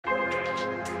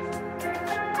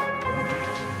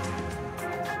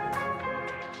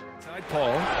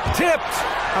Paul. Tipped.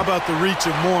 How about the reach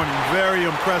of Mourning? Very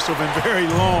impressive and very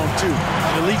long, too.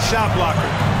 An elite shot blocker.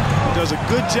 He does a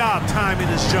good job timing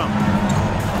his jump.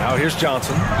 Now here's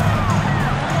Johnson.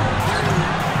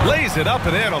 Lays it up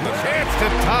and in on the chance to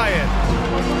tie it.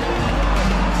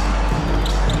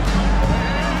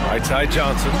 Right side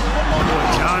Johnson.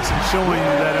 Johnson showing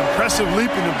that impressive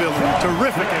leaping ability.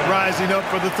 Terrific at rising up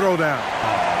for the throwdown.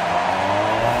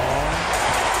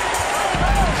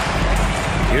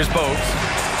 Here's Bogues.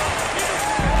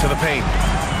 To the paint.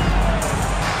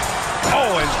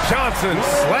 Oh, and Johnson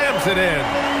slams it in.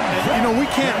 You know, we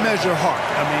can't measure heart.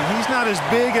 I mean, he's not as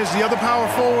big as the other power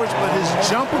forwards, but his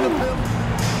jumping ability.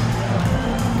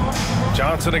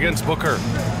 Johnson against Booker.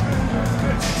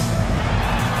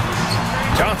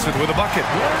 Johnson with a bucket.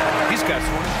 He's got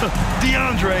one.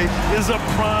 DeAndre is a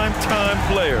prime-time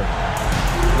player.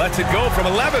 Lets it go from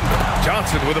 11.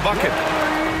 Johnson with a bucket.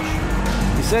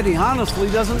 He said he honestly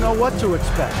doesn't know what to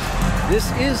expect.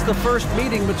 This is the first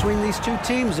meeting between these two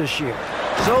teams this year,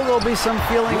 so there'll be some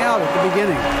feeling out at the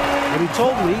beginning. But he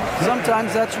told me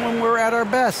sometimes that's when we're at our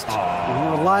best,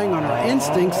 when we're relying on our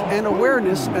instincts and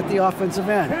awareness at the offensive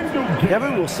end.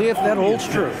 Kevin, we'll see if that holds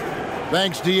true.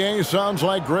 Thanks, D.A. Sounds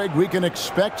like, Greg, we can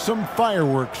expect some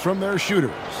fireworks from their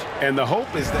shooters. And the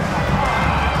hope is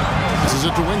that... This is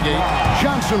it to Wingate.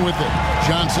 Johnson with it.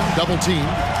 Johnson, double team.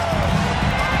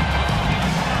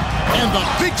 And the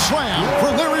big slam for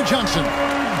Larry Johnson.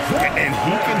 And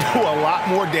he can do a lot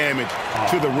more damage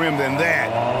to the rim than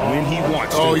that when he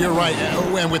wants to. Oh, you're right.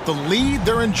 And with the lead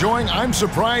they're enjoying, I'm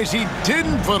surprised he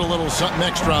didn't put a little something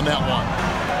extra on that one.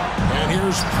 And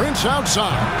here's Prince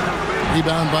outside.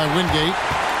 Rebound by Wingate.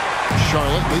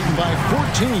 Charlotte leading by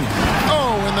 14.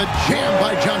 Oh, and the jam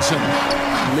by Johnson.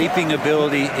 Leaping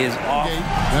ability is off.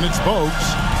 Then it's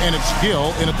Bogues, and it's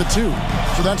Gill in at the 2.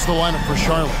 So that's the lineup for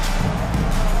Charlotte.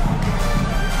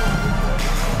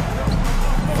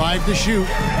 5 to shoot.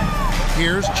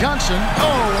 Here's Johnson.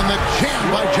 Oh, and the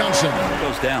jam by Johnson.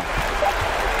 Goes down.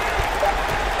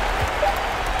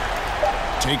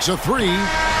 Takes a 3.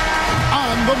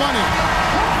 On the money.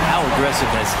 How aggressive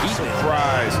has he been?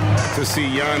 Surprised to see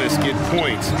Giannis get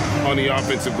points on the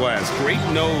offensive glass. Great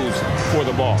nose for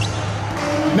the ball.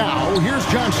 Now, here's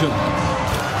Johnson.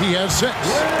 He has 6.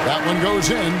 That one goes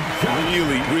in.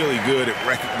 Really, really good at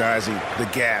recognizing the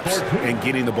gaps and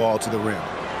getting the ball to the rim.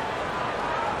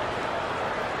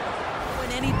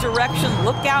 In any direction,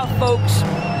 look out, folks.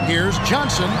 Here's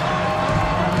Johnson.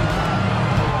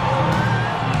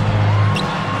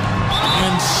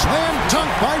 And slam dunk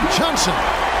by Johnson.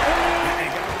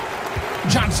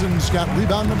 Johnson's got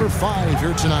rebound number 5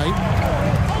 here tonight.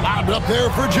 Lobbed up there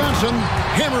for Johnson.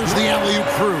 Hammers the alley-oop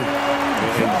through.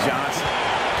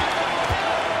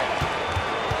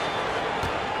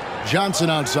 Johnson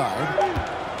outside.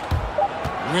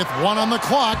 With 1 on the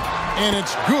clock. And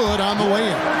it's good on the way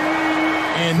in.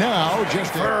 And now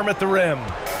just firm at the rim.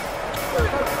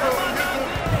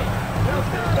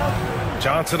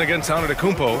 Johnson against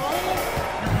Antetokounmpo.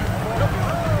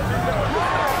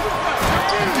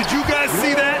 Did you guys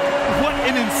see that? What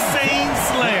an insane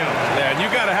slam. Yeah, and you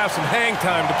got to have some hang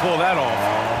time to pull that off.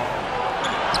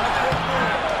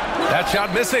 That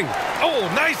shot missing. Oh,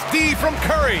 nice D from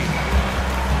Curry.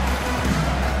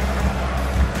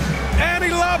 And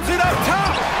he lobs it up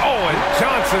top. Oh, and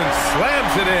Johnson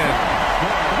slams it in.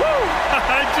 Woo!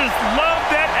 I just love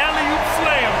that alley-oop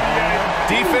slam.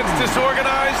 Defense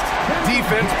disorganized,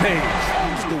 defense pays.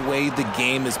 The way the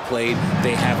game is played,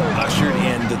 they have ushered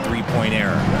in the three-point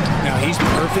era. Now he's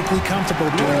perfectly comfortable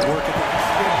doing work at the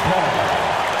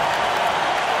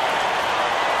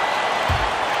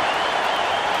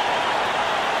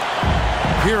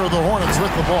Here are the Hornets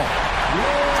with the ball.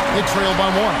 They trail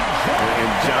by 1. And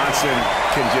Johnson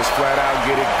can just flat out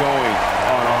get it going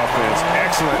on offense.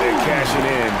 Excellent at cashing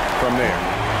in from there.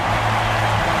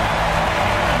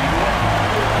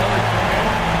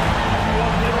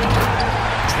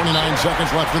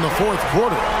 Seconds left in the 4th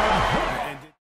quarter.